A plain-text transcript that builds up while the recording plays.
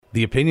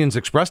The opinions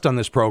expressed on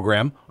this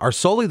program are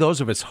solely those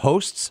of its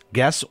hosts,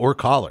 guests, or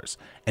callers,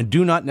 and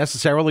do not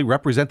necessarily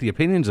represent the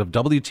opinions of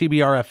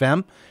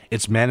WTBR-FM,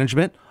 its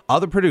management,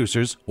 other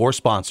producers, or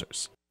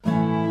sponsors.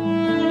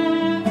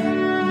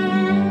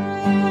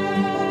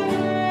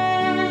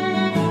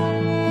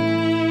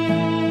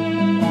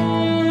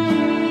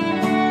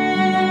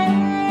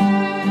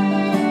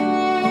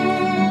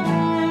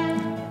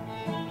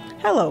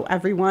 Hello,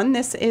 everyone.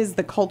 This is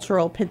the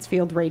Cultural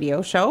Pittsfield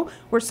Radio Show.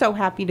 We're so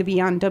happy to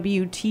be on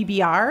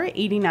WTBR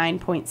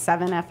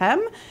 89.7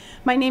 FM.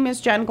 My name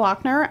is Jen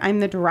Glockner.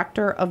 I'm the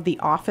director of the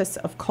Office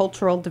of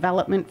Cultural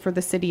Development for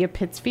the City of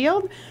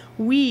Pittsfield.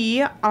 We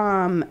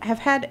have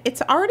had,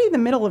 it's already the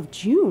middle of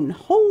June.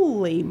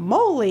 Holy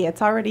moly,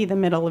 it's already the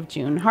middle of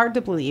June. Hard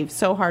to believe,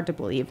 so hard to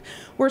believe.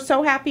 We're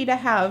so happy to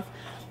have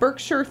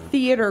Berkshire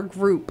Theater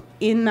Group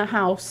in the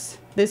house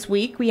this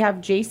week. We have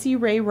J.C.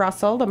 Ray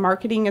Russell, the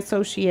marketing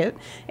associate,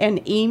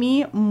 and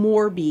Amy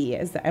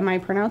Morby. Am I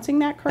pronouncing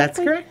that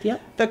correctly? That's correct, yep.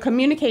 The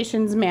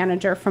communications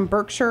manager from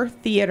Berkshire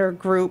Theater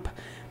Group,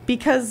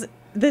 because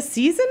the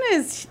season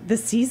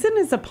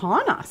is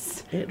upon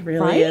us. It really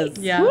right? is.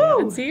 Yeah,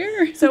 Woo! it's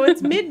here. So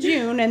it's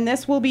mid-June, and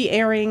this will be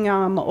airing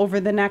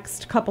over the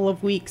next couple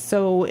of weeks,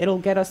 so it'll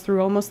get us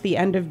through almost the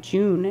end of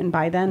June, and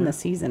by then the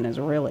season is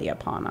really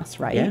upon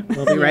us, right? Yeah,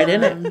 we'll be right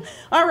in it.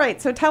 All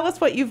right, so tell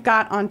us what you've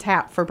got on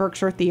tap for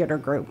Berkshire Theater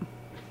Group.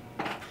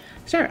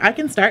 Sure, I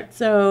can start.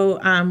 So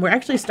we're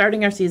actually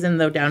starting our season,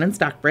 though, down in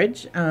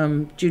Stockbridge.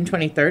 June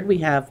 23rd, we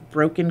have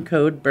Broken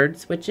Code Bird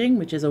Switching,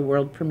 which is a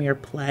world premiere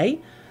play.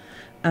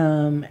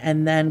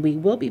 And then we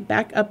will be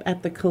back up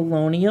at the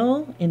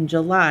Colonial in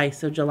July.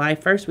 So July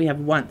 1st, we have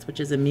Once, which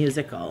is a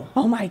musical.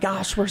 Oh my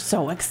gosh, we're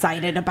so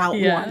excited about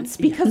Yeah. Once,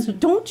 because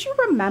don't you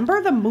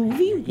remember the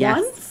movie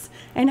Yes. Once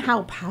and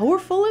how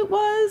powerful it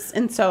was?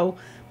 And so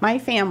my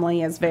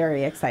family is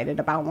very excited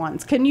about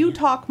Once. Can you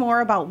talk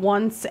more about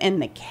Once and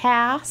the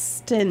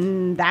cast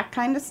and that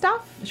kind of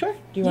stuff? Sure.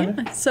 Do you want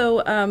to? Yeah.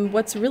 So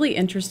what's really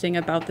interesting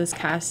about this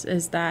cast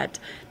is that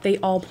they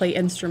all play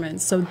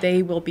instruments, so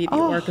they will be the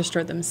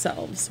orchestra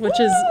themselves, which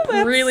is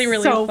that's really,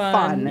 really so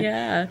fun. fun.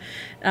 Yeah.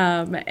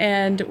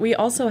 And we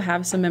also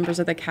have some members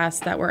of the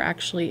cast that were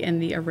actually in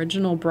the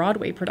original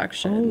Broadway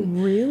production.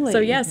 Oh, really? So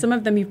yeah, some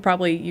of them you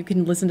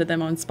can listen to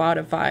them on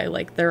Spotify,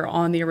 like they're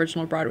on the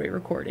original Broadway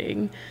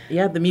recording.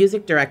 Yeah, the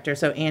music director.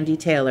 So Andy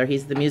Taylor,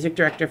 he's the music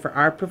director for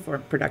our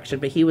production,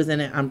 but he was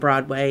in it on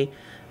Broadway.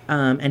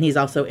 And he's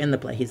also in the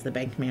play. He's the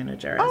bank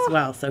manager as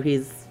well. So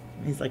he's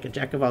like a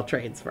jack of all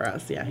trades for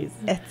us. Yeah,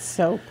 It's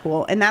so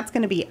cool. And that's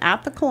going to be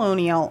at the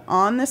Colonial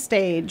on the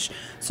stage.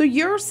 So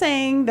you're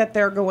saying that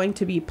they're going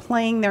to be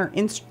playing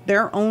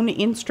their own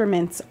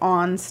instruments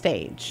on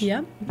stage.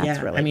 Yep. That's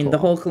yeah. really I mean, cool. the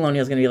whole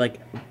Colonial is going to be like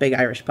a big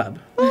Irish pub.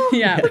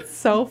 Yeah. It's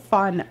so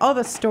fun. Oh,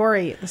 the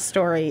story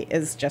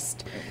is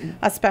just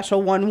a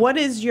special one. What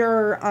is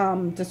your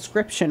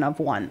description of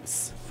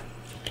Once?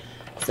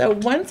 So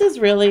Once is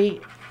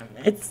really,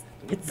 it's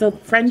a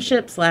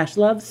friendship /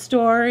 love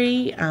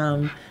story.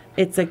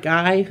 It's a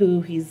guy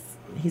who he's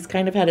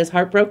kind of had his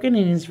heart broken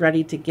and he's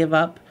ready to give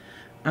up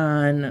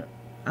on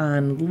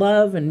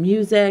love and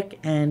music,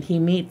 and he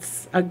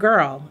meets a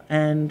girl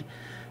and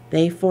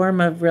they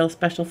form a real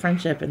special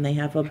friendship and they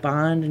have a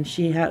bond, and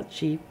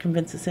she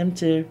convinces him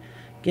to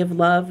give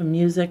love and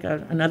music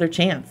another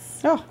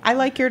chance. Oh, I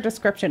like your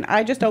description.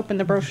 I just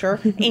opened the brochure.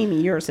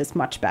 Amy, yours is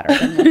much better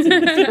than what's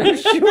in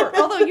this brochure.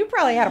 Although you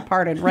probably had a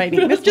part in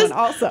writing this one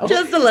also.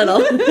 Just a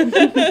little.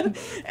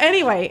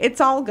 Anyway,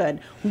 it's all good.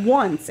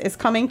 Once is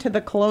coming to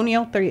the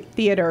Colonial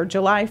Theater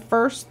July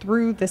 1st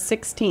through the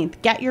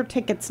 16th. Get your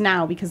tickets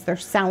now because they're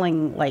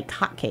selling like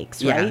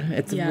hotcakes, right? Yeah,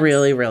 it's Yes.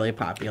 really, really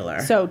popular.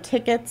 So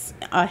tickets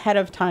ahead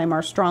of time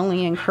are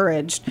strongly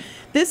encouraged.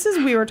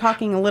 We were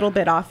talking a little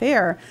bit off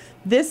air.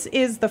 This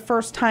is the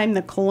first time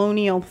the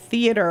Colonial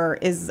Theater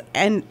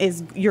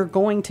you're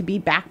going to be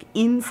back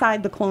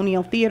inside the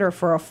Colonial Theater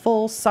for a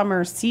full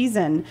summer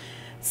season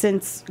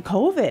since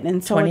COVID.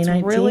 And so it's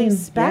really 2019,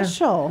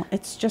 special. Yeah.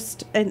 It's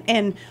just,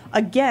 and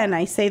again,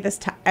 I say this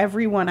to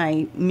everyone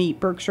I meet,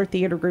 Berkshire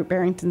Theater Group,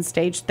 Barrington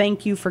Stage,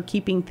 thank you for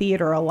keeping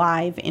theater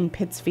alive in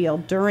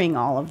Pittsfield during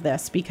all of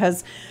this,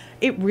 because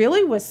it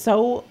really was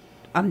so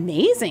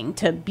amazing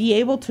to be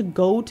able to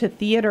go to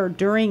theater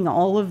during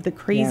all of the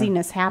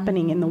craziness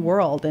happening in the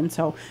world. And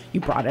so you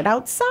brought it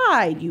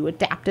outside, you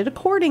adapted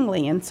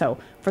accordingly. And so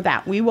for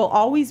that, we will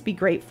always be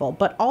grateful.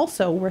 But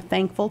also, we're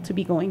thankful to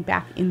be going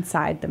back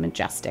inside the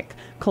majestic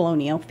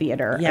Colonial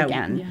Theater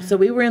again. So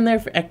we were in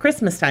there at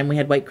Christmas time. We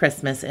had White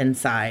Christmas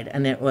inside,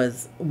 and it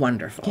was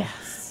wonderful.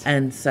 Yes.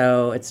 And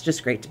so it's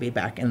just great to be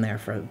back in there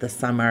for the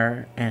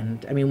summer.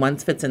 And I mean,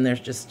 Once fits in there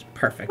just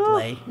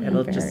perfectly. It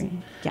will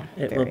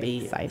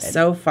be excited.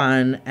 so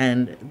fun,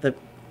 and the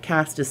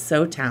cast is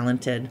so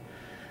talented.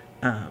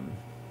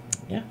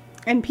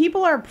 And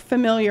people are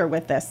familiar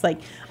with this. Like,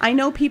 I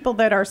know people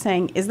that are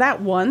saying, is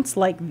that Once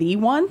like the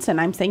Once?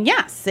 And I'm saying,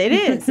 yes, it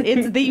is.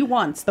 It's the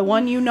Once. The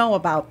one you know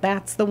about.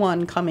 That's the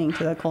one coming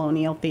to the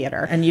Colonial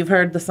Theater. And you've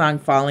heard the song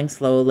Falling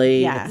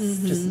Slowly. Yes,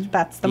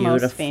 that's the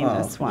beautiful. most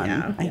famous one,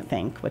 Yeah. I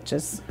think, which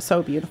is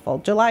so beautiful.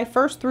 July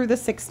 1st through the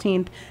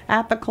 16th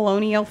at the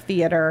Colonial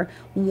Theater.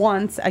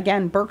 Once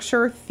again,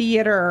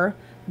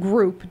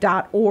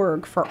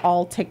 BerkshireTheaterGroup.org for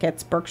all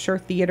tickets,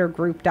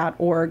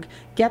 BerkshireTheaterGroup.org.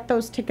 Get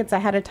those tickets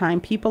ahead of time.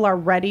 People are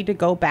ready to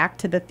go back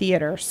to the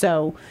theater,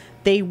 so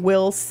they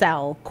will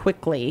sell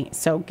quickly.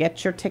 So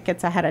get your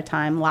tickets ahead of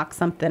time, lock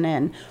something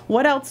in.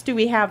 What else do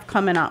we have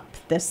coming up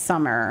this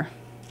summer?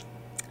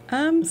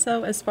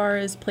 So as far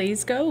as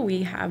plays go,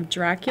 we have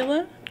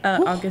Dracula,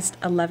 August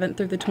 11th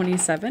through the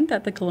 27th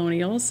at the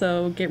Colonial.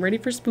 So get ready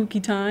for spooky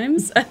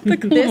times at the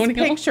Colonial. This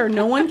picture,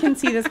 no one can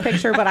see this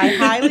picture, but I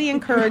highly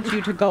encourage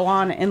you to go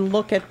on and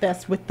look at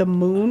this with the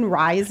moon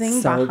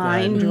rising So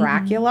behind good.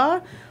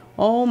 Dracula.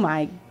 Oh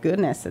my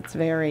goodness, it's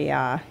very,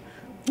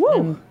 woo.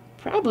 And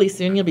probably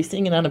soon you'll be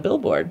seeing it on a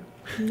billboard.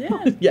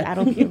 Yeah.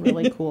 That'll be a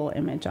really cool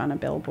image on a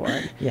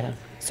billboard. Yeah.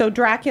 So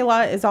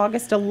Dracula is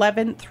August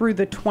 11th through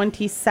the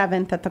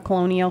 27th at the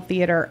Colonial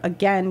Theater.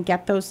 Again,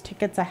 get those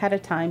tickets ahead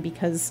of time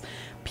because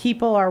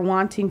people are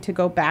wanting to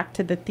go back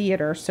to the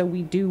theater. So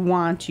we do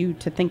want you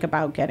to think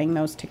about getting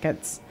those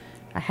tickets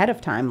ahead of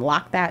time.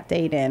 Lock that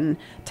date in.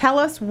 Tell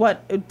us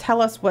what,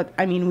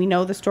 I mean, we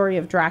know the story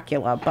of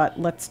Dracula, but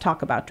let's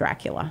talk about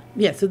Dracula.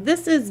 Yeah, so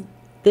this is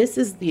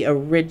the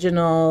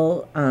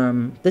original,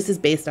 this is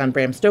based on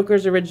Bram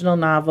Stoker's original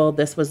novel.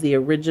 This was the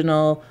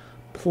original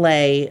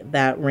play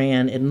that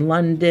ran in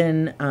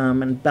London,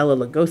 and Bela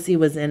Lugosi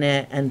was in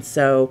it. And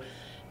so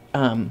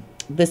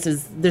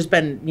there's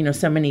been,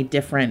 so many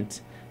different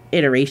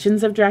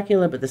iterations of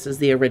Dracula, but this is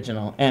the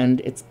original.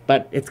 And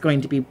it's going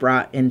to be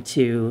brought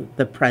into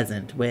the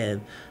present with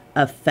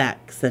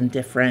effects and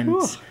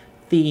different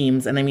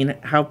themes. And I mean,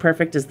 how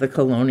perfect is the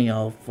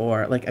Colonial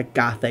for like a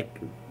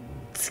gothic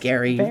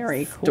scary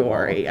Very cool.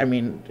 story. I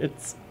mean,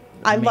 it's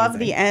I love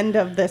amazing. the end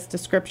of this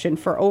description.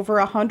 For over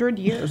 100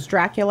 years,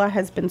 Dracula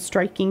has been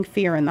striking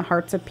fear in the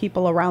hearts of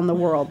people around the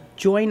world.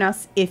 Join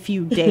us if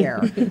you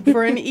dare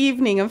for an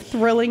evening of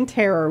thrilling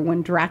terror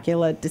when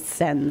Dracula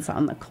descends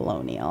on the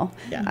Colonial.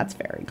 Yeah. That's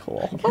very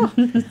cool.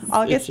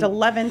 August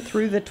 11th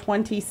through the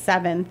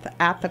 27th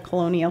at the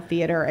Colonial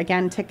Theater.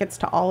 Again, tickets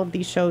to all of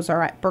these shows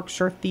are at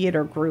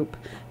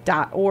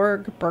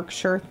BerkshireTheaterGroup.org,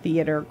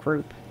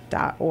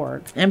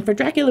 BerkshireTheaterGroup.org. And for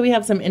Dracula, we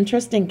have some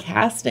interesting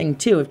casting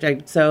too.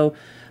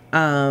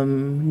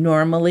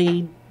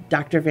 Normally,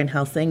 Dr. Van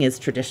Helsing is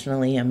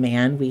traditionally a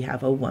man. We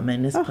have a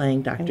woman is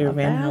playing Dr. love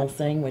Van that.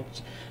 Helsing,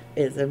 which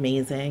is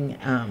amazing.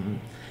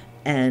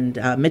 And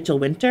Mitchell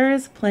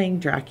Winters playing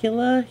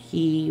Dracula.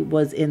 He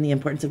was in The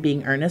Importance of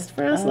Being Earnest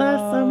for us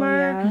last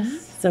summer.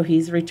 yes. So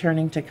he's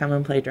returning to come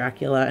and play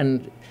Dracula.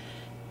 And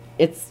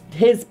it's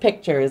his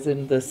pictures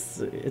in this.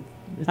 It's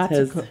That's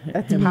his, him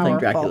powerful. playing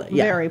Dracula.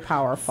 Yeah. Very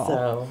powerful.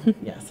 So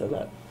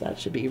that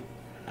should be.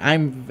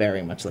 I'm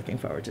very much looking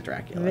forward to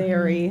Dracula.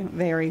 Very,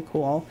 very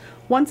cool.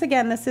 Once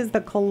again, this is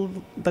the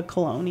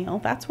Colonial.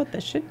 That's what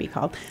this should be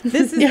called.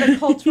 This is the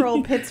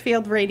Cultural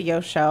Pittsfield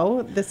Radio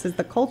Show. This is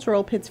the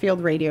Cultural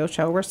Pittsfield Radio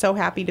Show. We're so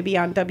happy to be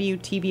on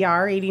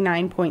WTBR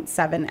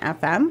 89.7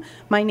 FM.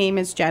 My name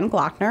is Jen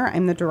Glockner.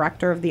 I'm the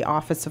director of the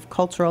Office of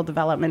Cultural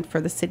Development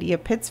for the City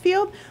of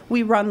Pittsfield.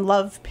 We run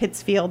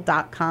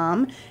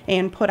lovepittsfield.com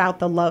and put out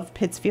the Love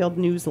Pittsfield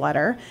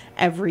newsletter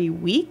every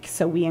week.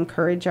 So we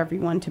encourage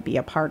everyone to be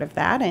a part of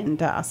that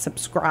and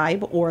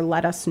subscribe or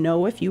let us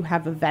know if you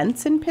have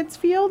events in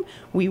Pittsfield.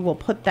 We will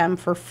put them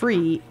for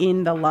free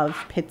in the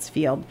Love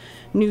Pittsfield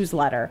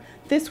newsletter.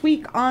 This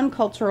week on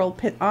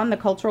the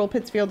Cultural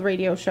Pittsfield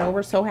Radio Show,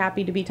 we're so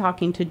happy to be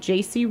talking to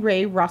J.C.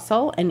 Ray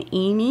Russell and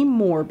Amy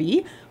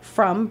Morby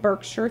from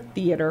Berkshire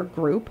Theater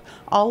Group,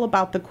 all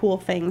about the cool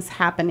things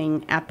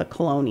happening at the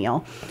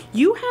Colonial.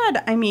 You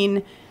had,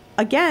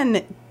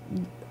 again,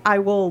 I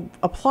will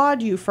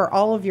applaud you for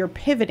all of your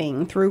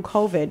pivoting through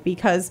COVID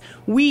because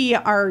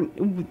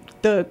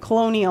the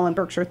Colonial and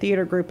Berkshire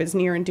Theater Group is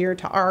near and dear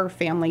to our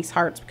family's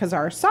hearts because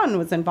our son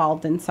was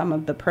involved in some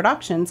of the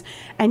productions,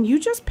 and you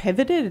just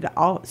pivoted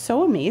all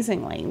so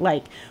amazingly.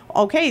 Like,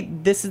 okay,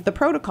 this is the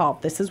protocol.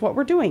 This is what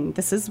we're doing.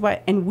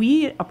 And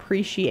we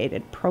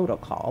appreciated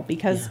protocol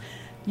because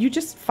you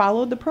just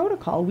followed the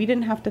protocol. We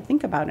didn't have to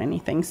think about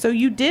anything. So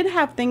you did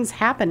have things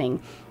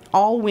happening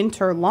all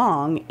winter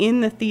long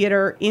in the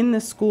theater, in the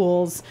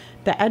schools.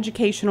 The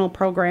educational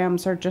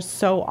programs are just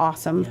so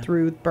awesome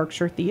through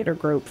Berkshire Theater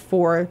Group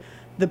for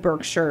the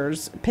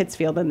Berkshires,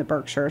 Pittsfield and the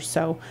Berkshires.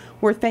 So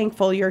we're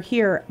thankful you're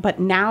here.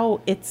 But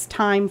now it's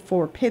time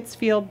for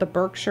Pittsfield, the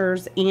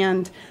Berkshires,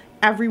 and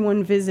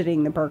everyone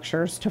visiting the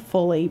Berkshires to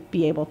fully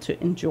be able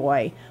to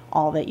enjoy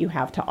all that you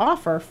have to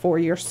offer for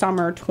your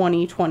summer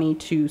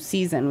 2022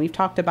 season. We've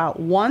talked about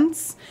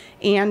Once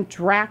and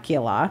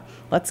Dracula.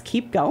 Let's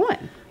keep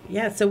going.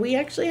 Yeah, so we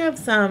actually have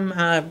some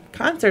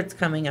concerts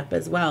coming up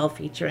as well,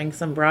 featuring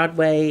some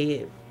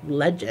Broadway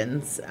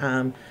legends.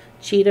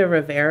 Cheetah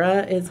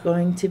Rivera is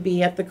going to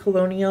be at the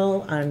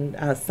Colonial on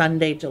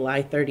Sunday,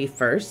 July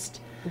 31st.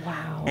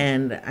 Wow.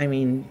 And I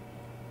mean,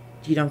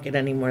 you don't get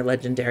any more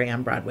legendary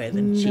on Broadway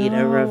than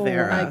Cheetah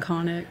Rivera.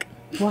 Iconic.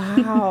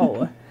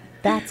 Wow.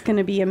 That's going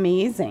to be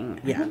amazing.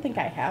 I Yeah. don't think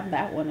I have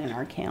that one in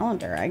our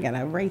calendar. I got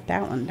to write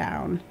that one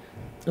down.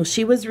 Well,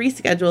 she was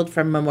rescheduled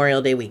from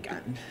Memorial Day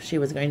weekend. She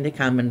was going to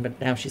come, but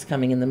now she's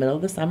coming in the middle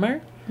of the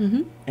summer.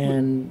 Mm-hmm.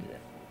 And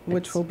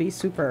Which will be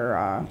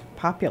super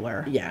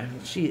popular. yeah,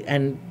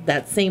 and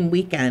that same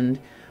weekend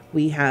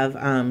we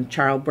have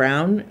Charles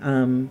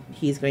Brown.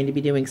 He's going to be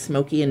doing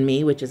Smokey and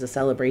Me, which is a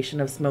celebration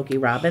of Smokey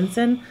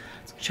Robinson.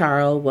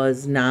 Charles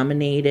was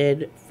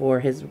nominated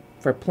for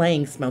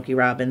playing Smokey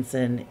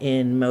Robinson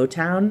in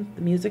Motown,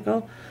 the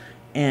musical.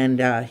 And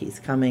he's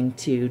coming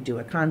to do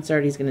a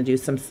concert. He's going to do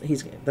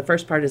the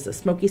first part is the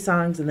Smokey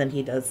songs, and then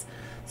he does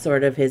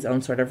sort of his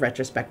own sort of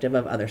retrospective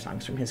of other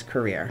songs from his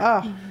career.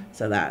 Oh,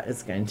 So that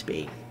is going to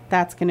be...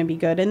 that's going to be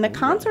good. And the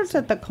concerts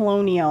at the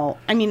Colonial,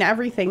 I mean,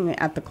 everything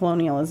at the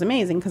Colonial is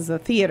amazing because the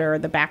theater,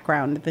 the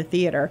background of the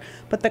theater.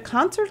 But the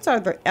concerts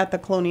at the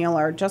Colonial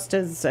are just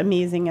as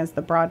amazing as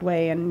the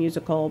Broadway and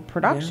musical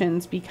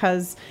productions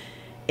because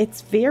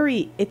it's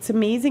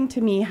amazing to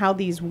me how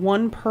these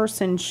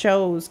one-person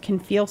shows can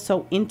feel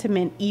so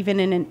intimate even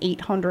in an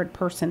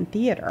 800-person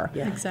theater.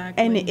 Yeah.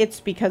 Exactly. And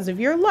it's because of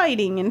your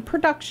lighting and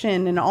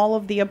production and all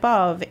of the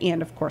above.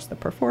 And, of course, the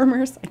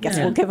performers. I guess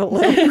we'll give a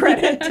little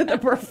credit to the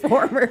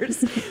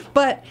performers.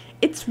 But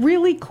it's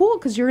really cool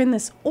because you're in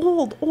this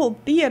old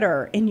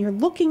theater and you're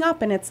looking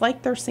up and it's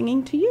like they're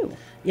singing to you.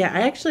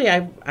 Yeah,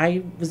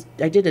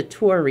 I did a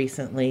tour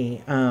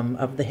recently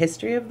of the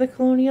history of the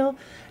Colonial,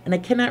 and I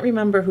cannot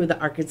remember who the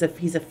architect.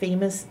 He's a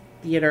famous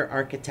theater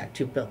architect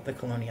who built the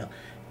Colonial,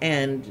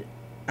 and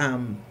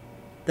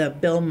the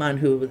Bill Munn,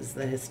 who was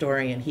the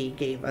historian,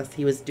 he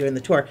was doing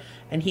the tour,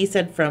 and he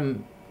said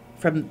from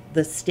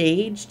the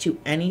stage to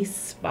any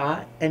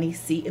spot, any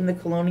seat in the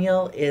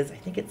Colonial is, I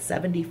think it's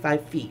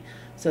 75 feet.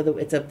 So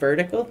it's a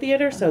vertical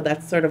theater, so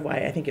that's sort of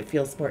why I think it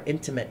feels more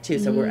intimate too.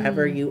 So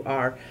wherever you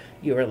are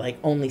like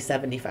only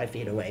 75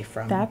 feet away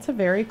from. That's a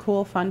very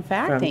cool fun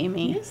fact,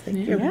 Amy. Yes, thank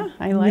you. Yeah,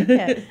 I like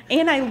it.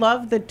 And I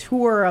love the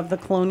tour of the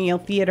Colonial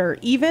Theater.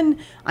 Even,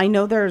 I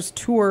know there's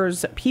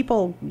tours,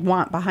 people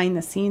want behind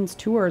the scenes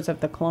tours of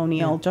the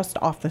Colonial just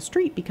off the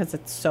street because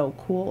it's so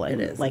cool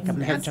and It is. like a It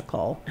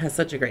magical. has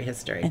such a great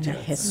history And too. the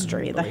It's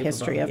history of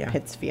unbelievable,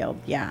 Pittsfield.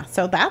 Yeah.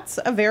 So that's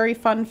a very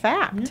fun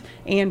fact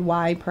and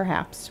why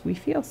perhaps we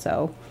feel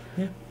so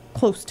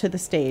close to the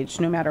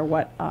stage no matter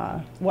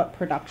what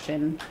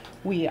production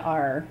we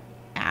are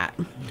at.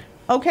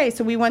 Okay,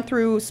 so we went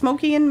through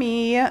Smokey and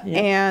Me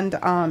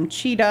and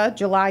Cheetah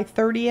July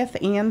 30th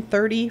and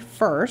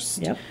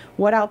 31st. Yep.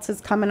 What else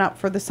is coming up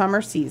for the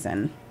summer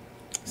season?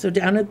 So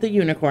down at the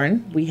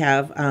Unicorn, we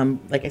have,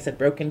 like I said,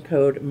 Broken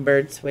Code and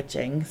Bird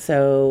Switching.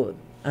 So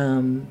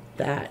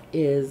that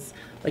is,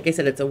 like I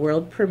said, it's a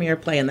world premiere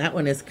play, and that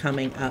one is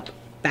coming up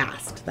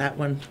fast. That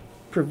one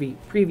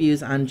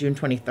previews on June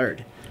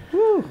 23rd.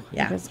 Whew,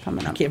 Yeah, it's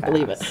coming up. I can't fast.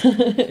 believe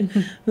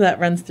it. That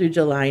runs through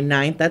July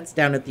 9th. That's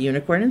down at the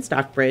Unicorn in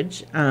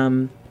Stockbridge.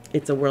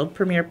 It's a world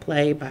premiere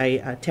play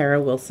by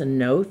Tara Wilson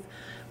Noth.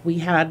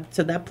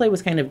 So that play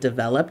was kind of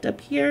developed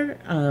up here.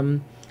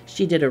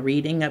 She did a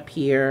reading up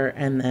here,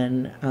 and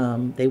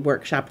then they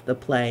workshopped the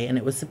play, and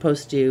it was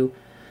supposed to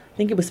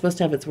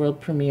have its world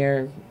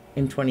premiere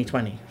in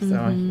 2020.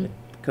 So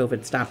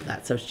COVID stopped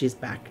that, so she's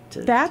back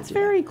to. That's to do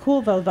very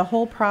cool, though, the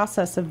whole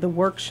process of the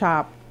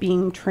workshop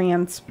being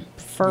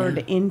transferred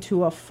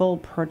into a full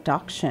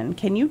production.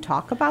 Can you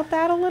talk about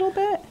that a little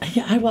bit?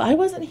 Yeah, I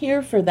wasn't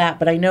here for that,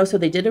 but I know, so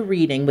they did a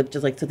reading with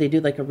just like, so they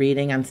do like a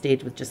reading on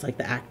stage with just like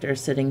the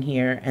actors sitting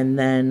here, and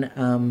then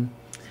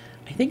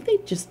I think they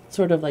just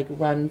sort of like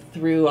run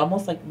through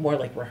almost like more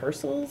like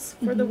rehearsals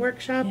for the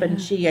workshop, and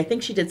I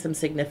think she did some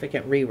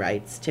significant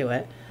rewrites to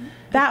it.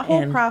 That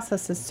whole And-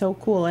 process is so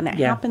cool, and it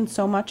Yeah. happens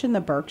so much in the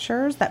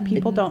Berkshires that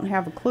people don't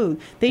have a clue.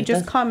 They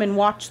just does. come and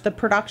watch the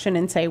production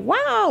and say,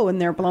 wow,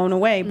 and they're blown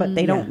away, but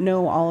they don't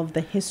know all of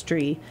the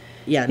history.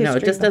 Yeah, no, it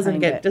history just doesn't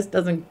behind it.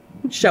 doesn't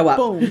show up.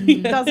 Boom.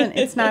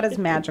 It's not as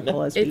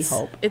magical as we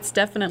hope. It's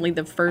definitely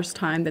the first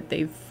time that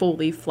they've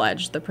fully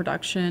fledged the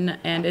production,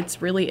 and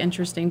it's really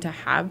interesting to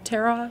have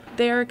Tara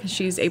there because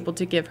she's able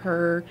to give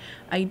her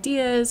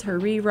ideas, her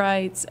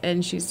rewrites,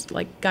 and she's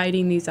like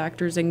guiding these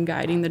actors and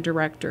guiding the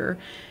director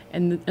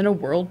in a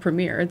world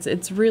premiere.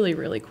 It's really,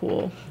 really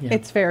cool.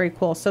 It's very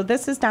cool. So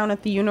this is down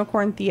at the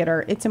Unicorn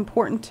Theater. It's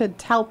important to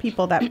tell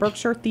people that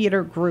Berkshire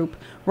Theater Group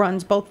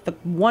runs both the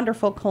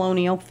wonderful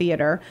Colonial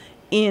Theater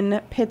in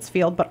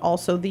Pittsfield, but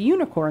also the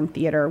Unicorn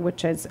Theater,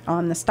 which is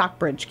on the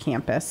Stockbridge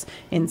campus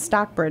in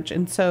Stockbridge.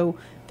 And so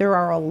there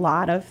are a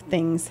lot of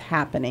things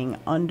happening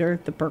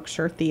under the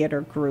Berkshire Theater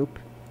Group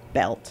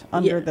belt,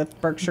 under the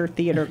Berkshire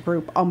Theater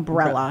Group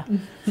umbrella,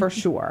 for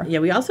sure. Yeah,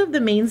 we also have the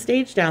main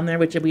stage down there,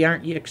 which we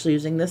aren't actually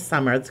using this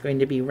summer. It's going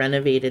to be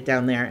renovated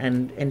down there,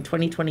 and in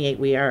 2028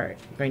 we are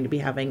going to be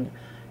having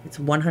its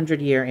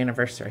 100-year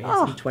anniversary.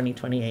 It's in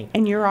 2028.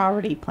 And you're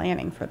already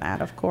planning for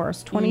that, of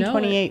course. You know it.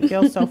 2028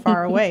 feels so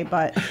far away,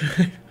 but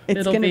it's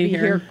It'll going to be be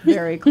here here.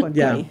 very quickly.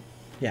 Yeah.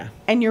 Yeah.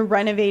 And you're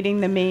renovating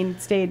the main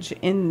stage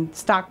in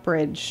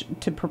Stockbridge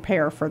to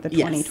prepare for the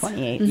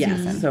 2028 Yes.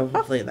 season. So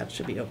hopefully that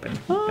should be open.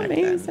 back then.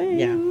 Amazing.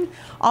 Yeah.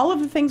 All of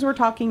the things we're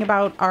talking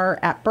about are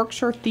at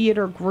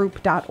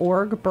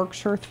berkshiretheatergroup.org,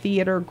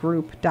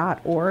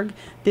 berkshiretheatergroup.org.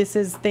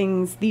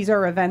 These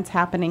are events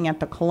happening at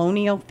the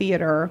Colonial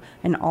Theater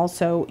and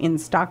also in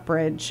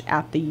Stockbridge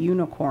at the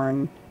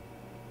Unicorn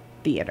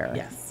Theater.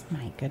 Yes.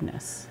 My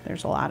goodness.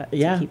 There's a lot to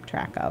Yeah. keep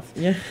track of.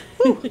 Yeah.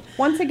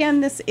 Once again,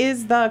 this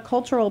is the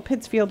Cultural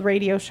Pittsfield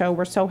Radio Show.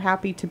 We're so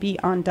happy to be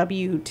on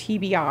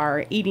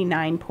WTBR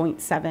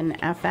 89.7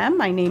 FM.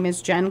 My name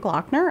is Jen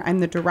Glockner.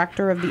 I'm the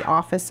Director of the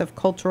Office of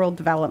Cultural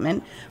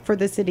Development for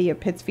the City of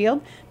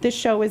Pittsfield. This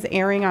show is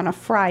airing on a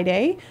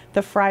Friday,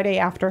 the Friday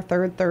after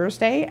Third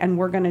Thursday, and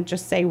we're going to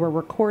just say we're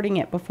recording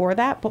it before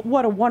that, but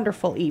what a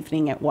wonderful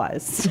evening it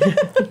was.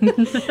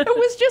 It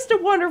was just a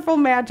wonderful,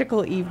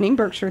 magical evening.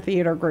 Berkshire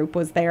Theater Group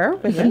was there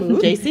with the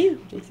booth. JC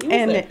was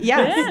And there.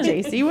 yes,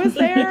 JC was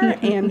there,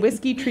 and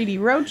Whiskey Treaty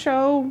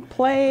Roadshow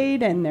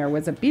played, and there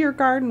was a beer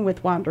garden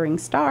with Wandering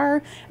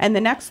Star. And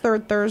the next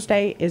Third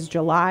Thursday is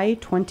July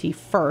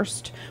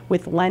 21st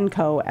with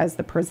Lenco as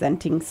the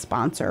presenting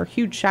sponsor.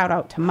 Huge shout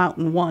out to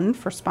Mountain One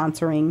for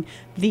sponsoring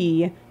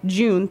the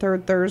June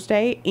Third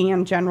Thursday,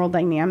 and General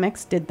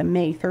Dynamics did the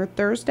May Third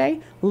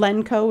Thursday.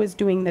 Lenco is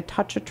doing the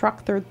Touch a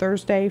Truck Third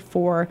Thursday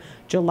for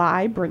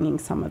July, bringing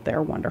some of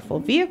their wonderful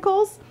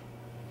vehicles.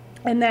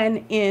 And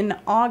then in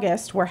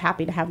August, we're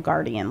happy to have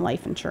Guardian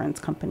Life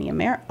Insurance Company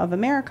of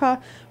America,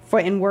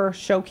 and we're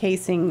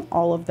showcasing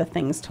all of the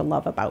things to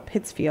love about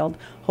Pittsfield,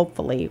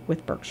 hopefully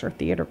with Berkshire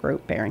Theater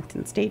Group,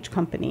 Barrington Stage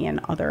Company, and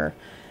other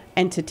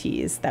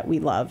entities that we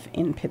love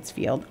in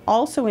Pittsfield.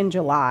 Also in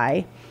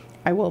July,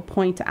 I will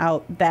point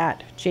out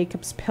that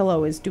Jacob's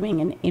Pillow is doing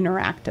an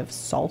interactive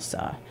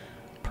salsa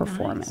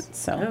performance. Nice.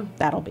 So Oh.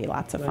 that'll be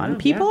lots of fun. Wow,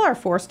 People yeah. are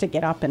forced to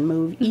get up and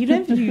move.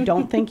 Even if you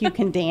don't think you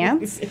can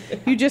dance,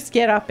 you just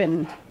get up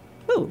and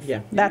move.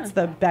 Yeah. That's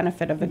the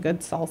benefit of a good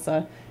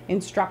salsa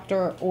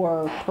instructor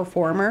or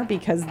performer,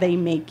 because they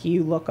make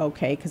you look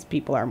okay, because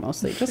people are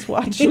mostly just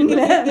watching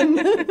them,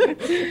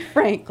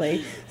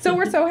 frankly. So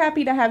we're so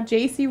happy to have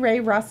JC Ray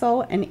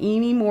Russell and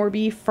Amy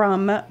Morby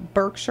from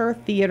Berkshire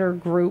Theater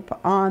Group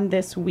on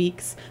this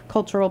week's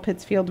Cultural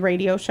Pittsfield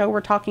Radio Show.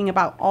 We're talking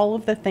about all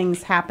of the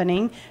things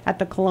happening at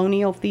the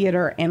Colonial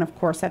Theater and, of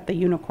course, at the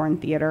Unicorn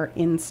Theater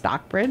in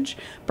Stockbridge.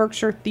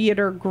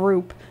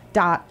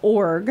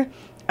 BerkshireTheaterGroup.org.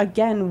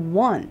 Again,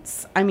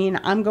 once. I mean,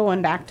 I'm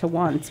going back to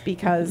once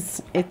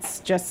because it's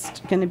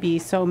just going to be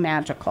so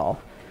magical.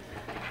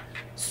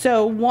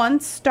 So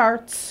once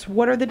starts,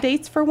 what are the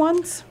dates for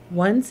once?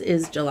 Once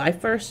is July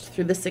 1st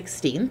through the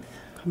 16th.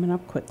 Coming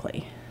up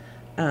quickly.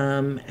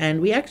 And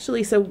we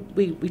actually,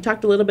 we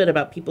talked a little bit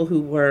about people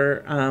who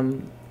were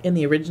in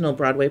the original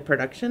Broadway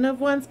production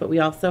of Once, but we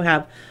also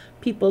have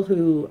people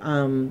who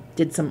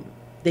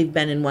they've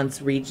been in Once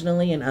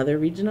regionally in other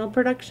regional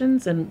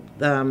productions. And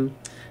the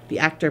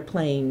actor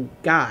playing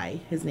Guy,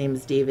 his name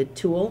is David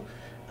Toole.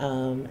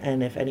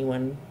 And if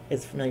anyone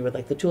is familiar with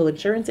like the Toole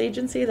Insurance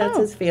Agency, that's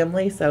his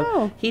family.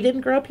 So he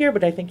didn't grow up here,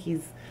 but I think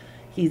he's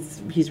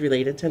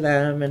related to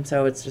them, and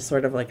so it's just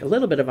sort of like a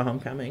little bit of a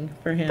homecoming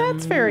for him.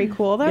 That's very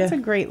cool. That's Yeah.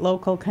 a great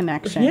local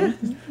connection. Yeah.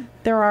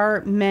 There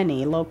are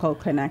many local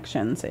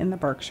connections in the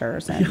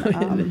Berkshires, and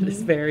It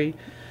is very,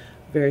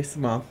 very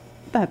small.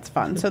 that's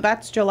fun. So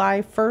that's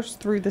July 1st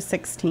through the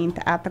 16th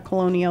at the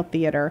Colonial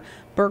Theater,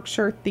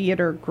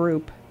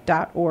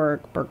 BerkshireTheaterGroup.org,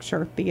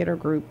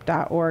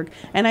 BerkshireTheaterGroup.org.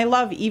 And I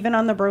love, even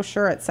on the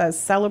brochure, it says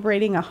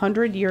celebrating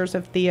 100 years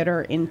of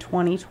theater in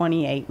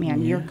 2028.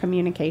 Man, your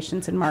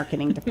communications and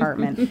marketing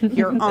department,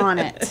 you're on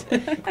it.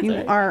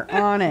 You are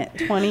on it.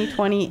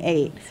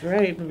 2028. That's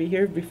right. We'll be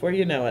here before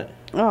you know it.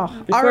 Oh,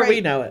 Before all right. we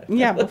know it.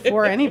 Yeah,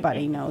 before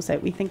anybody knows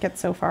it. We think it's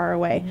so far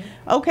away.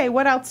 Okay,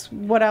 what else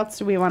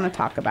do we want to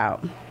talk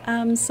about?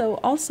 So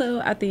also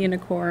at the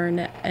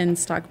Unicorn in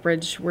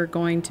Stockbridge, we're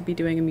going to be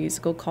doing a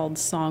musical called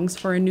Songs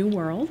for a New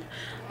World.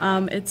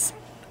 It's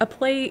a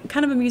play,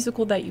 kind of a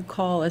musical that you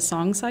call a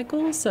song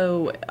cycle.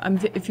 So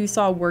if you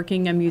saw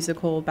Working, a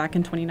musical back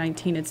in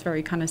 2019, it's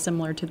very kind of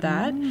similar to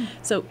that.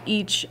 So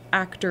each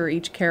actor,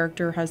 each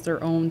character has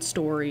their own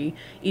story.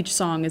 Each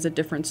song is a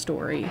different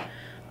story.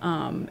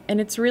 And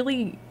it's a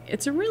really,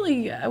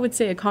 I would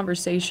say, a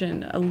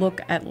conversation, a look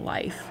at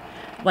life,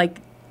 like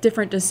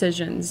different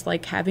decisions,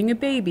 like having a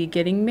baby,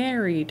 getting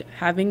married,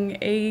 having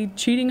a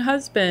cheating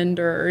husband,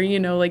 or,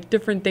 like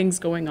different things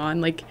going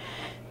on. Like,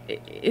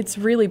 it's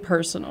really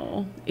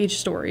personal. Each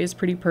story is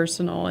pretty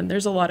personal, and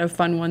there's a lot of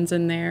fun ones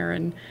in there.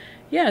 And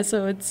yeah,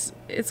 so it's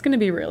going to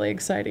be really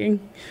exciting.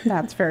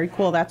 That's very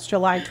cool. That's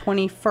July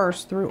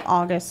 21st through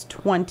August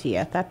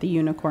 20th at the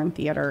Unicorn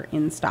Theater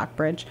in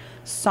Stockbridge.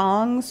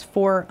 Songs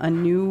for a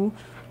New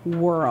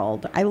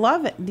world. I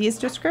love it. These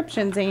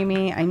descriptions,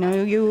 Amy. I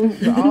know you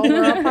all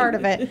were a part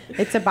of it.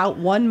 It's about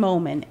one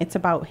moment. It's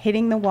about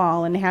hitting the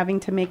wall and having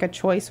to make a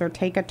choice or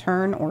take a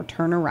turn or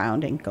turn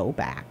around and go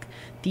back.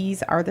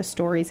 These are the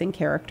stories and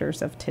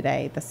characters of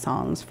today, the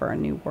songs for a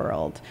new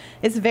world.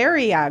 It's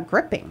very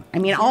gripping. I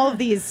mean, all of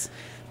these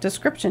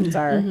descriptions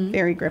are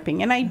very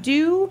gripping. And I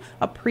do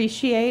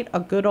appreciate a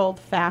good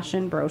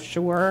old-fashioned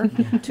brochure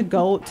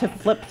to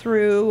flip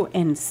through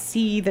and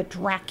see the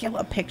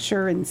Dracula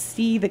picture and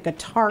see the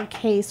guitar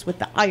case with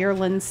the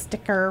Ireland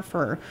sticker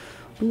for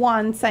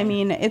once. I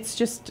mean,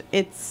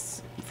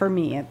 it's for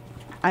me,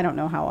 I don't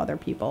know how other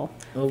people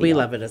Well, we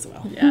love it as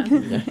well. Yeah.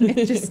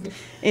 it just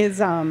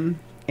is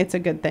it's a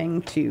good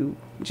thing to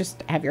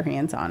just have your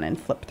hands on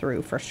and flip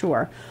through for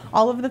sure.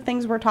 All of the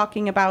things we're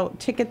talking about,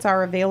 tickets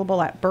are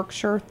available at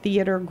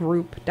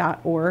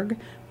berkshiretheatergroup.org,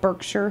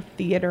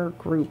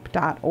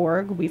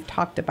 berkshiretheatergroup.org. We've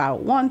talked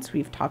about Once,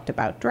 we've talked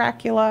about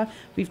Dracula,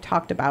 we've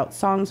talked about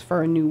Songs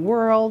for a New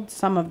World,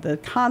 some of the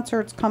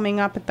concerts coming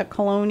up at the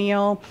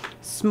Colonial,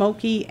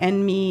 Smokey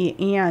and Me,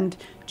 and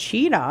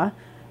Cheetah,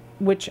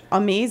 which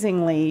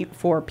amazingly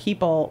for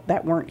people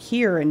that weren't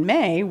here in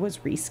May was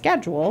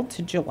rescheduled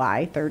to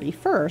July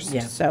 31st. Yeah.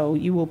 So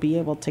you will be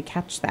able to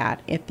catch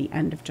that at the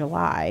end of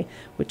July,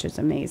 which is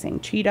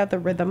amazing. Cheetah, The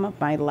Rhythm of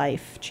My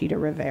Life, Cheetah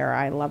Rivera.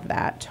 I love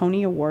that.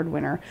 Tony Award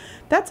winner.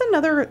 That's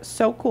another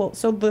so cool.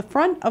 So the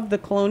front of the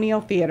Colonial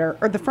Theater,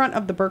 or the front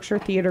of the Berkshire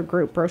Theater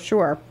Group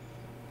brochure,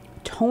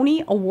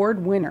 Tony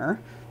Award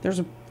winner. There's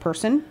a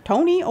person,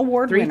 Tony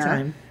Award winner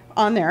Three-time.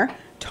 on there.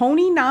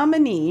 Tony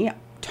nominee.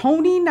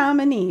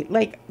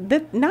 Like,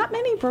 not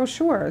many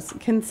brochures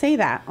can say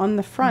that on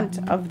the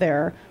front of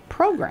their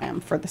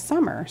program for the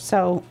summer.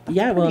 So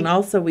Yeah, well, and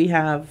also we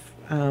have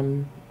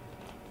in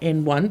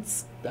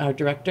Once, our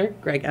director,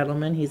 Greg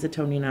Edelman, he's a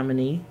Tony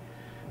nominee.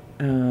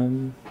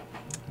 I'm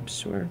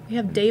sure. We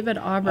have David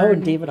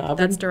Auburn. Oh, David Auburn.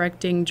 That's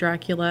directing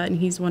Dracula, and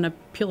he's won a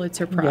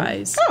Pulitzer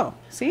Prize. oh,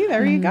 see,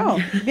 there you go.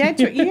 Yeah,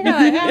 you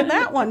gotta add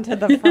that one to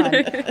the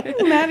front.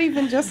 Not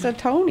even just a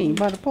Tony,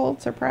 but a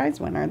Pulitzer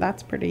Prize winner.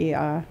 That's pretty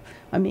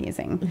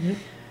amazing.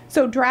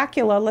 So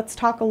Dracula, let's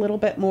talk a little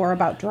bit more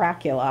about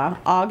Dracula.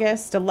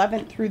 August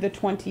 11th through the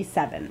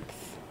 27th.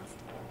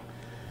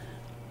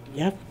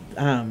 Yep.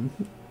 I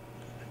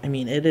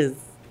mean, it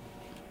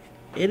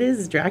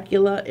is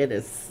Dracula.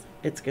 It's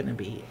going to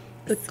be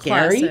The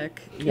scary.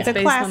 classic. Yeah. It's The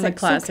based on the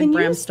classic can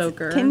Bram you,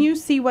 Stoker. Can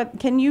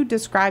you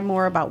describe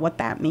more about what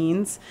that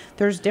means?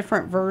 There's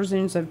different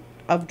versions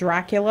of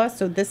Dracula,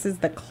 so this is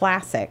the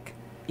classic.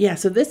 Yeah,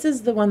 so this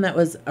is the one that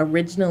was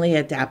originally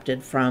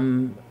adapted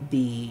from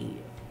the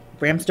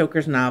Bram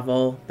Stoker's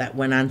novel that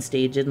went on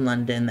stage in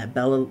London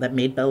that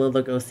made Bela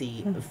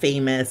Lugosi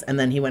famous, and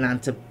then he went on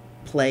to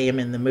play him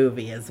in the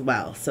movie as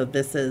well. So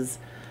this is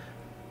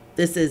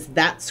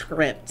that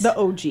script, The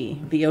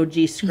OG. the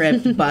OG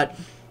script, but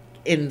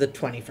in the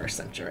 21st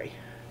century.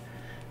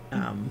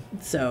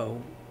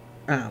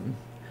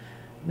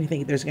 We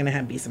think there's going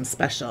to be some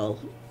special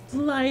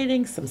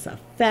lighting, some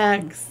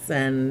effects,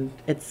 and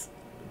it's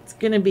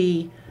going to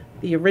be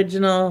the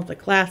original, the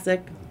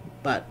classic,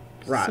 but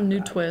brought Some new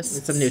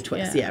twists. Some new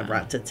twists, Yeah.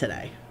 brought to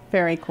today.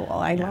 Very cool.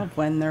 I love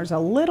when there's a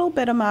little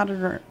bit of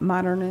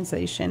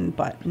modernization,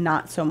 but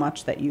not so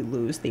much that you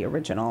lose the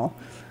original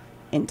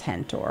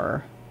intent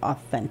or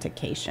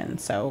authentication.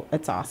 So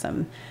it's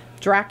awesome.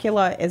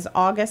 Dracula is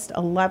August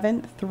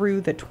 11th through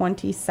the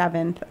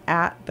 27th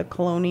at the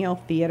Colonial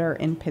Theater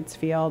in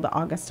Pittsfield,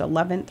 August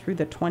 11th through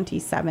the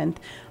 27th.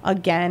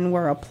 Again,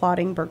 we're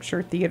applauding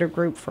Berkshire Theater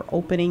Group for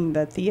opening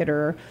the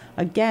theater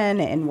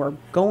again, and we're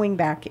going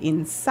back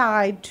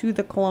inside to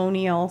the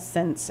Colonial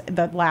since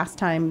the last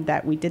time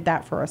that we did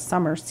that for a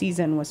summer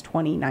season was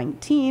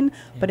 2019.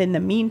 But in the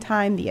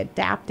meantime, the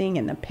adapting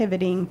and the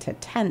pivoting to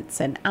tents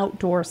and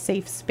outdoor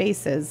safe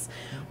spaces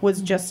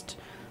was just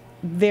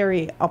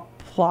very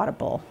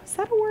applaudable. Is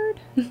that a word?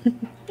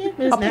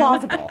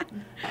 Applausible.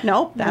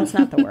 Nope, that's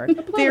not the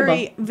word.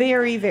 Very,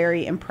 very,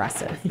 very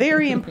impressive.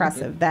 Very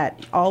impressive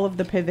that all of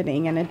the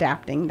pivoting and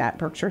adapting that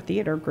Berkshire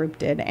Theater Group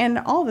did, and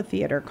all the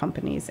theater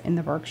companies in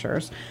the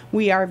Berkshires.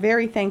 We are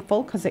very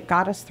thankful because it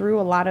got us through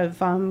a lot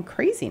of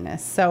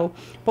craziness. So,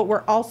 but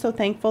we're also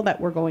thankful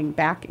that we're going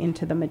back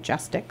into the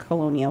majestic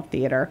Colonial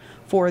Theater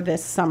for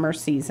this summer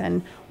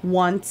season.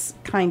 Once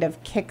kind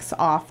of kicks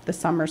off the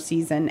summer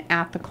season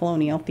at the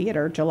Colonial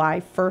Theater,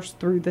 July 1st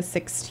through the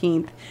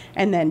 16th,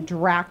 and then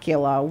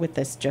Dracula with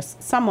this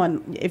just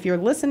someone, if you're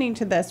listening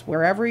to this,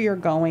 wherever you're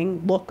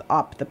going, look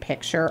up the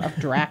picture of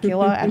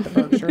Dracula at the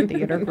Berkshire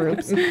Theater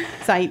Group's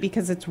site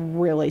because it's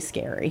really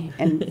scary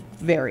and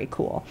very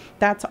cool.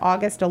 That's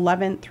August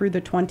 11th through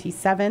the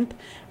 27th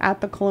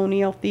at the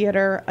Colonial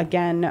Theater.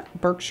 Again,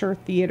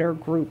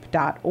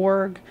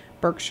 berkshiretheatergroup.org,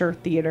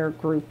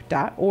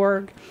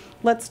 berkshiretheatergroup.org.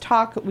 Let's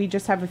talk, we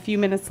just have a few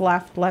minutes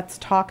left. Let's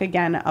talk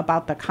again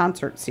about the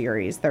concert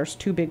series. There's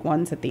two big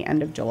ones at the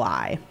end of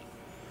July.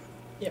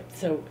 Yep.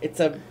 So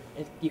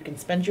you can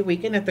spend your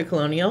weekend at the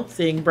Colonial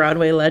seeing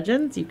Broadway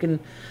legends. You can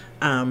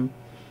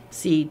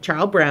see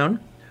Charles Brown,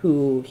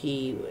 who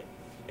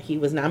he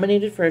was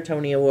nominated for a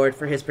Tony Award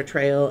for his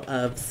portrayal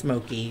of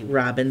Smokey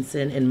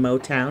Robinson in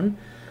Motown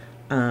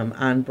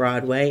on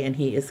Broadway, and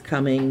he is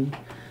coming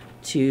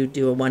to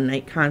do a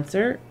one-night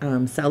concert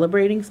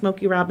celebrating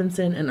Smokey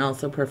Robinson and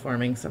also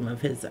performing some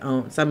of his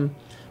own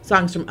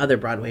songs from other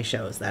Broadway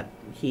shows that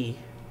he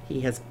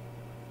has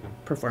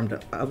performed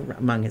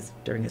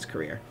during his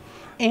career.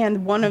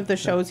 And one of the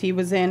shows he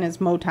was in is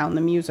Motown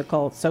the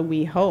Musical, so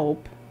we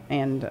hope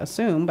and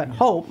assume, but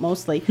hope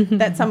mostly,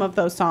 that some of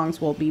those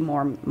songs will be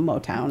more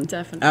Motown.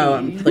 Definitely.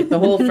 Oh, like the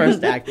whole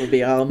first act will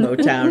be all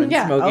Motown and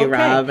Smokey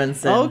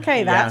Robinson.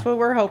 Okay, that's what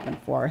we're hoping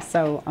for.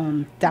 So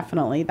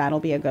definitely that'll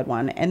be a good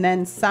one. And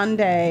then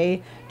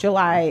Sunday,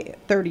 July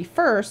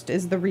 31st,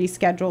 is the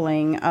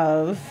rescheduling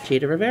of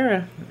Cheetah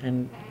Rivera.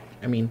 And,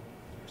 I mean,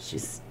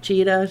 she's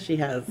Cheetah. She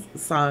has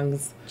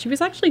songs. She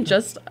was actually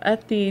just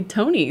at the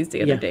Tonys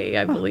the other day,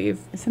 I believe.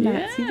 Isn't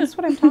that? See, that's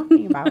what I'm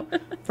talking about.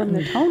 From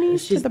the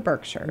Tonys to the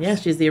Berkshires. Yeah,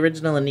 she's the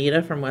original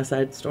Anita from West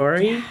Side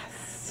Story.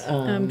 Yes.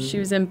 She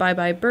was in Bye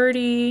Bye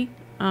Birdie.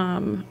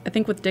 I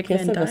think with Dick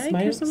Van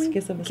Dyke or something.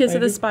 Kiss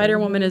of the Spider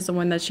Woman is the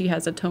one that she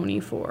has a Tony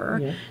for.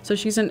 Yeah. So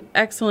she's an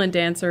excellent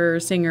dancer,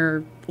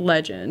 singer,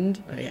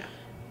 legend. Oh, yeah.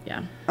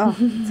 Yeah. Oh,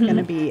 it's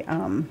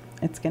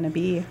gonna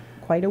be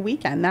quite a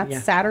weekend.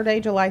 That's Saturday,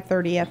 July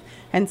 30th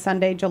and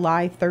Sunday,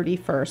 July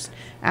 31st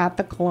at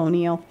the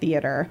Colonial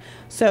Theater.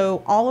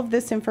 So all of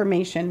this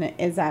information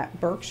is at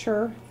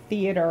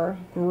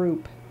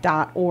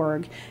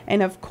berkshiretheatergroup.org.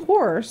 And of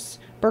course,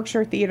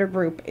 Berkshire Theater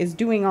Group is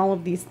doing all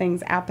of these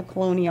things at the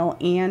Colonial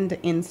and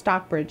in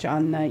Stockbridge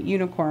on the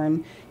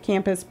Unicorn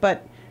campus,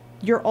 but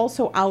you're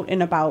also out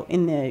and about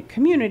in the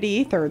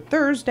community. Third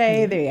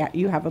Thursday,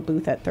 you have a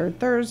booth at Third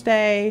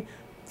Thursday.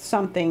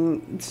 Some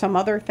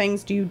other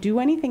things. Do you do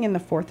anything in the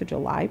 4th of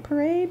July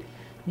parade?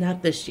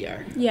 Not this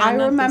year. Yeah, I not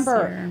this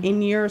remember year.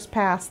 in years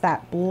past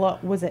that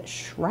was it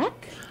Shrek?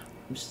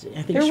 I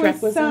think There Shrek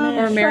was was in some- it.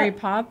 Or Mary Shrek.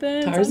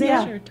 Poppins. Tarzan? I'm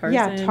not sure. Tarzan.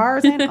 Yeah,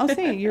 Tarzan. Oh,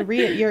 see, you're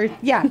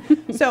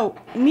So,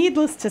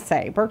 needless to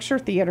say, Berkshire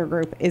Theater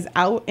Group is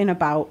out and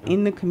about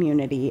in the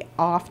community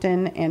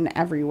often and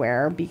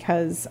everywhere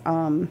because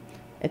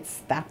it's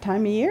that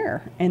time of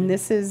year, and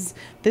this is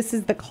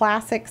the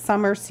classic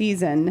summer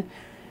season.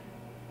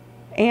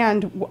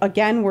 And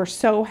again, we're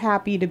so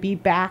happy to be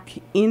back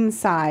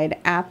inside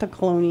at the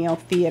Colonial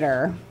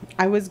Theater.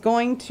 I was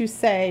going to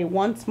say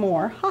once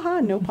more, haha,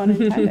 no pun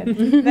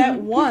intended,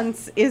 that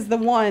once is the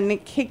one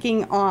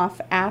kicking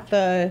off at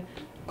the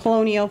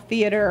Colonial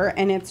Theater,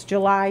 and it's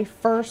July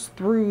 1st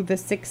through the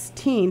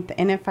 16th.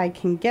 And if I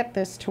can get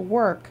this to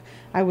work,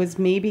 I was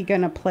maybe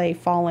going to play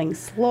Falling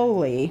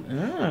Slowly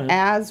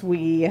as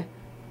we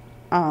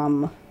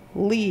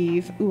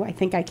leave. Ooh, I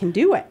think I can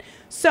do it.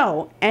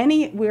 So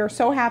we're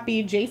so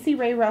happy. JC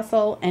Ray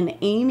Russell and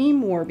Amy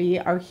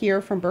Morby are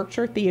here from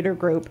Berkshire Theater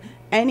Group.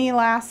 Any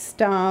last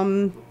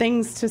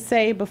things to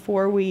say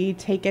before we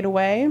take it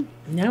away?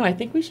 No, I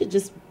think we should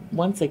just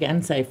once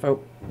again say for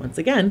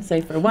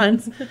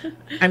once.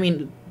 I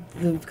mean,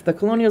 the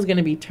Colonial is going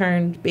to be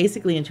turned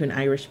basically into an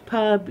Irish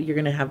pub. You're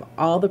going to have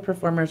all the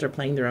performers are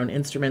playing their own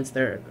instruments.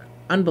 They're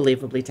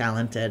unbelievably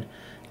talented.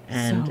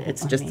 And So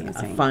it's just a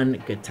amazing.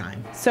 fun, good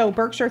time. So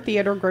Berkshire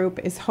Theater Group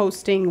is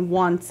hosting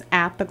once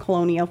at the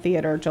Colonial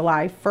Theater,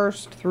 July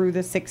 1st through the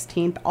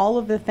 16th. All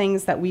of the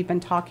things that we've been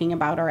talking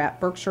about are at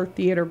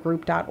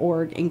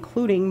berkshiretheatergroup.org,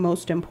 including,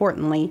 most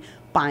importantly,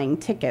 buying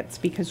tickets,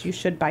 because you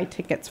should buy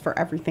tickets for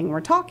everything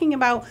we're talking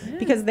about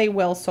because they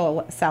will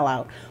sell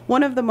out.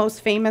 One of the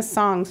most famous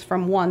songs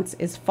from Once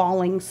is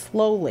Falling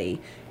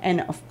Slowly.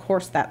 And of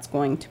course, that's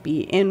going to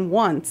be in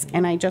Once.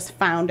 And I just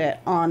found it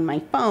on my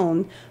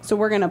phone. So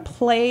we're going to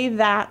play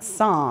that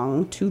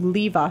song to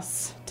leave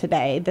us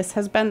today. This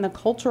has been the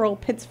Cultural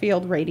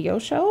Pittsfield Radio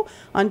Show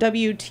on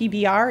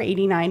WTBR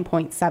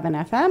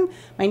 89.7 FM.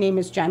 My name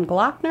is Jen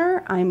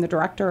Glockner. I'm the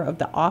director of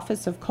the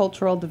Office of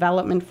Cultural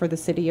Development for the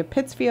City of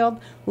Pittsfield.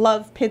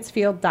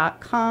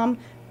 LovePittsfield.com.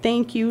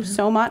 Thank you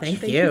so much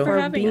Thank you for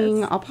having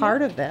being us. a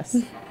part of this.